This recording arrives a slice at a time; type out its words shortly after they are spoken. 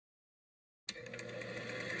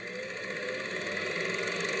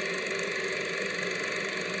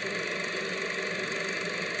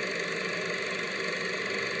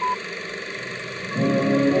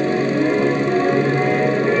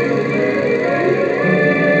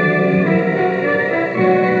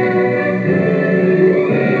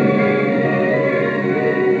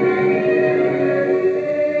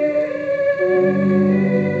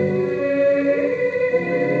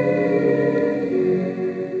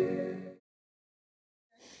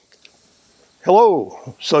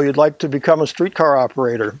Hello, so you'd like to become a streetcar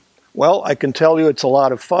operator? Well, I can tell you it's a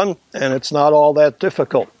lot of fun and it's not all that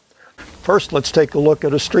difficult. First, let's take a look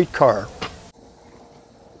at a streetcar.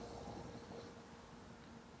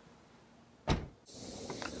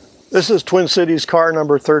 This is Twin Cities car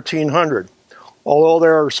number 1300. Although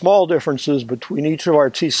there are small differences between each of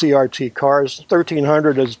our TCRT cars,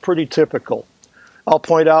 1300 is pretty typical. I'll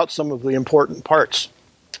point out some of the important parts.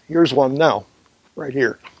 Here's one now, right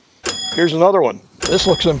here. Here's another one. This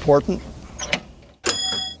looks important.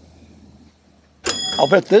 I'll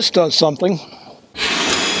bet this does something.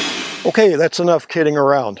 Okay, that's enough kidding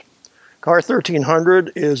around. Car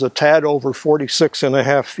 1300 is a tad over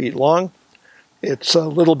 46.5 feet long. It's a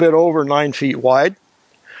little bit over 9 feet wide,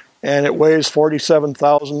 and it weighs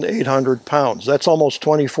 47,800 pounds. That's almost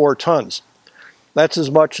 24 tons. That's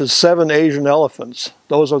as much as 7 Asian elephants.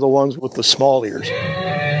 Those are the ones with the small ears.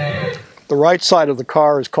 The right side of the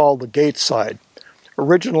car is called the gate side.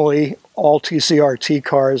 Originally, all TCRT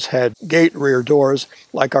cars had gate rear doors,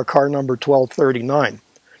 like our car number 1239.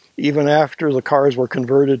 Even after the cars were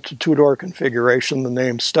converted to two-door configuration, the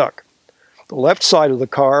name stuck. The left side of the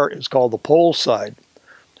car is called the pole side.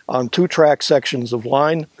 On 2-track sections of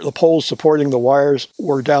line, the poles supporting the wires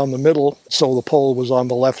were down the middle, so the pole was on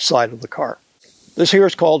the left side of the car. This here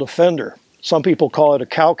is called a fender. Some people call it a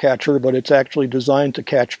cow catcher, but it's actually designed to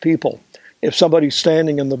catch people. If somebody's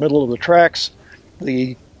standing in the middle of the tracks,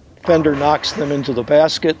 the fender knocks them into the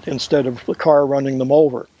basket instead of the car running them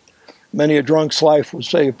over. Many a drunk's life was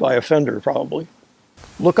saved by a fender, probably.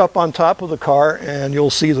 Look up on top of the car and you'll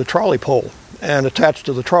see the trolley pole. And attached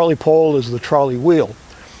to the trolley pole is the trolley wheel.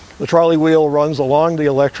 The trolley wheel runs along the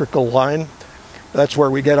electrical line. That's where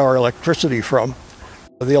we get our electricity from.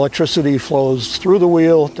 The electricity flows through the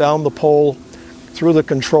wheel, down the pole, through the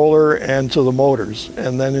controller, and to the motors,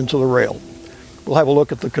 and then into the rail. We'll have a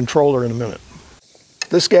look at the controller in a minute.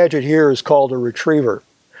 This gadget here is called a retriever.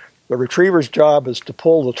 The retriever's job is to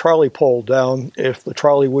pull the trolley pole down if the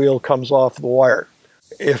trolley wheel comes off the wire.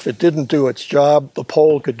 If it didn't do its job, the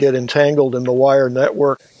pole could get entangled in the wire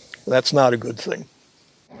network. That's not a good thing.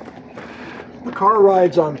 The car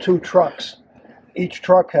rides on 2 trucks. Each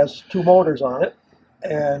truck has 2 motors on it,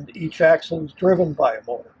 and each axle is driven by a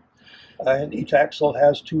motor. And each axle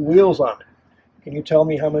has 2 wheels on it. Can you tell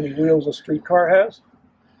me how many wheels a streetcar has?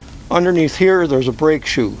 Underneath here, there's a brake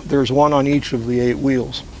shoe. There's one on each of the 8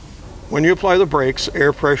 wheels. When you apply the brakes,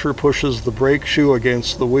 air pressure pushes the brake shoe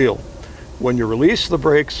against the wheel. When you release the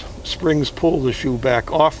brakes, springs pull the shoe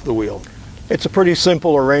back off the wheel. It's a pretty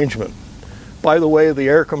simple arrangement. By the way, the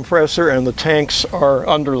air compressor and the tanks are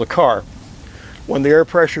under the car. When the air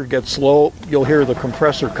pressure gets low, you'll hear the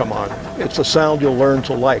compressor come on. It's a sound you'll learn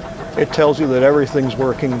to like. It tells you that everything's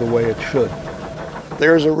working the way it should.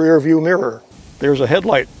 There's a rear view mirror. There's a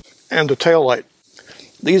headlight and a tail light.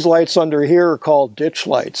 These lights under here are called ditch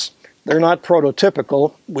lights. They're not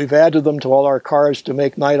prototypical. We've added them to all our cars to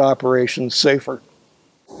make night operations safer.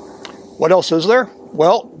 What else is there?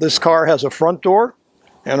 Well, this car has a front door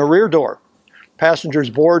and a rear door. Passengers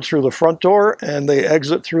board through the front door and they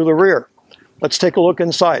exit through the rear. Let's take a look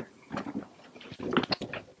inside.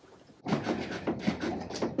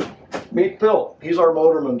 Meet Bill. He's our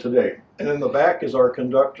motorman today. And in the back is our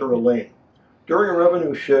conductor, Elaine. During a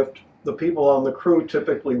revenue shift, the people on the crew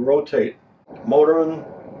typically rotate. Motorman,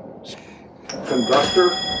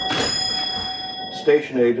 conductor,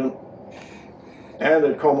 station agent, and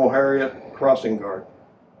at Como Harriet, crossing guard.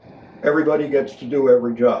 Everybody gets to do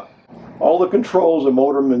every job. All the controls a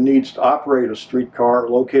motorman needs to operate a streetcar are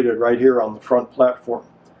located right here on the front platform.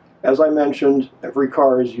 As I mentioned, every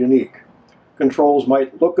car is unique. Controls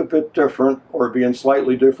might look a bit different or be in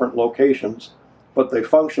slightly different locations, but they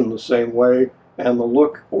function the same way, and the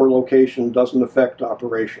look or location doesn't affect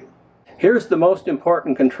operation. Here's the most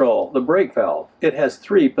important control, the brake valve. It has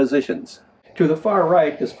 3 positions. To the far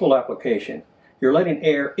right is full application. You're letting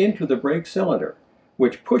air into the brake cylinder,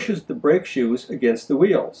 which pushes the brake shoes against the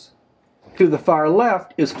wheels. To the far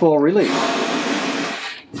left is full release.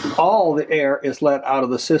 All the air is let out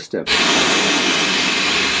of the system.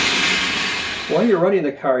 While you're running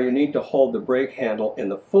the car, you need to hold the brake handle in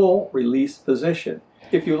the full release position.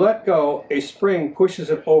 If you let go, a spring pushes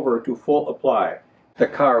it over to full apply. The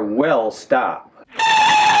car will stop.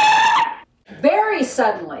 Very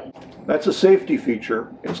suddenly. That's a safety feature.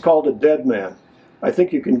 It's called a dead man. I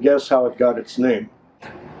think you can guess how it got its name.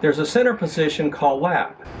 There's a center position called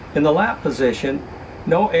lap. In the lap position,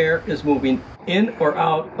 no air is moving in or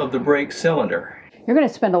out of the brake cylinder. You're going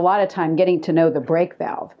to spend a lot of time getting to know the brake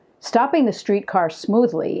valve. Stopping the streetcar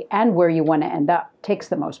smoothly and where you want to end up takes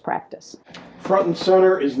the most practice. Front and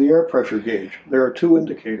center is the air pressure gauge. There are two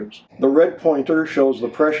indicators. The red pointer shows the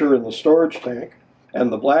pressure in the storage tank, and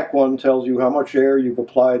the black one tells you how much air you've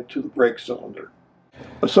applied to the brake cylinder.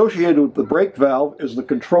 Associated with the brake valve is the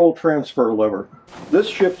control transfer lever. This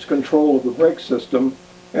shifts control of the brake system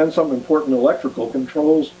and some important electrical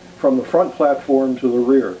controls from the front platform to the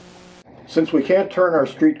rear. Since we can't turn our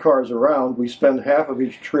street cars around, we spend half of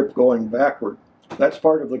each trip going backward. That's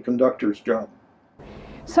part of the conductor's job.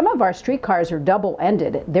 Some of our streetcars are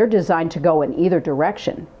double-ended. They're designed to go in either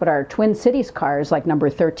direction, but our Twin Cities cars, like number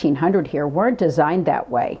 1300 here, weren't designed that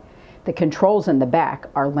way. The controls in the back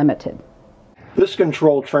are limited. This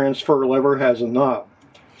control transfer lever has a knob.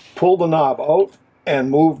 Pull the knob out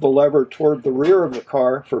and move the lever toward the rear of the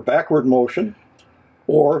car for backward motion,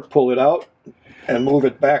 or pull it out and move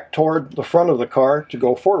it back toward the front of the car to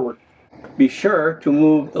go forward. Be sure to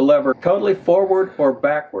move the lever totally forward or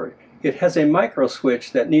backward. It has a micro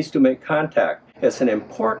switch that needs to make contact. It's an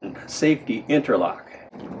important safety interlock.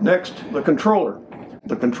 Next, the controller.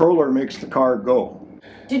 The controller makes the car go.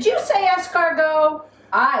 Did you say escargot?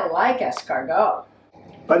 I like escargot.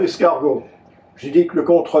 Pas d'escargot. J'ai dit que le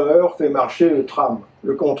contrôleur fait marcher le tram.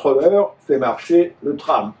 Le contrôleur fait marcher le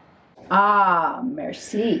tram. Ah,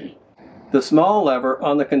 merci. The small lever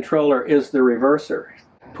on the controller is the reverser.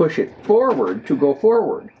 Push it forward to go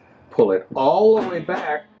forward. Pull it all the way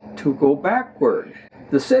back to go backward.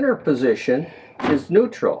 The center position is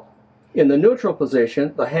neutral. In the neutral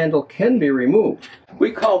position, the handle can be removed.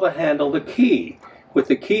 We call the handle the key. With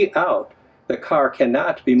the key out, the car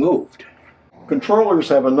cannot be moved. Controllers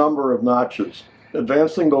have a number of notches.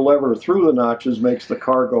 Advancing the lever through the notches makes the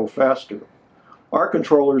car go faster. Our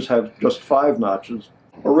controllers have just 5 notches.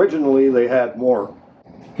 Originally, they had more.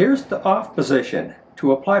 Here's the off position.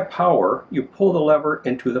 To apply power, you pull the lever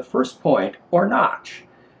into the first point or notch.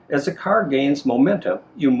 As the car gains momentum,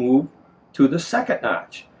 you move to the second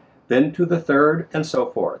notch, then to the third, and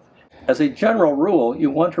so forth. As a general rule,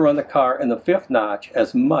 you want to run the car in the 5th notch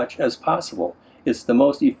as much as possible. It's the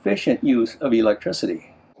most efficient use of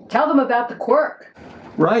electricity. Tell them about the quirk.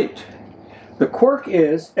 Right. The quirk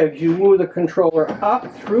is, as you move the controller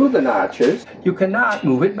up through the notches, you cannot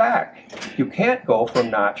move it back. You can't go from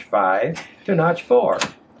notch 5 to notch 4.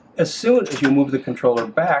 As soon as you move the controller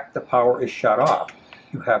back, the power is shut off.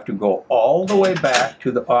 You have to go all the way back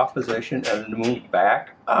to the off position and then move back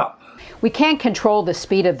up. We can't control the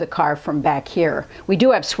speed of the car from back here. We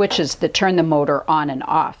do have switches that turn the motor on and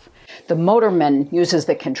off. The motorman uses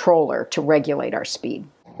the controller to regulate our speed.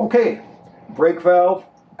 Okay, brake valve,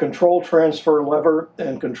 control transfer lever,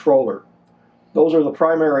 and controller. Those are the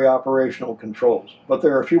primary operational controls, but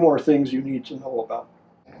there are a few more things you need to know about.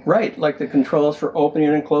 Right, like the controls for opening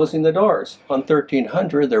and closing the doors. On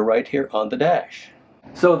 1300, they're right here on the dash.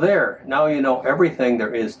 So there, now you know everything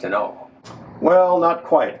there is to know. Well, not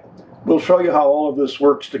quite. We'll show you how all of this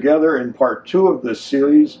works together in part 2 of this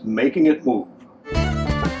series, Making It Move.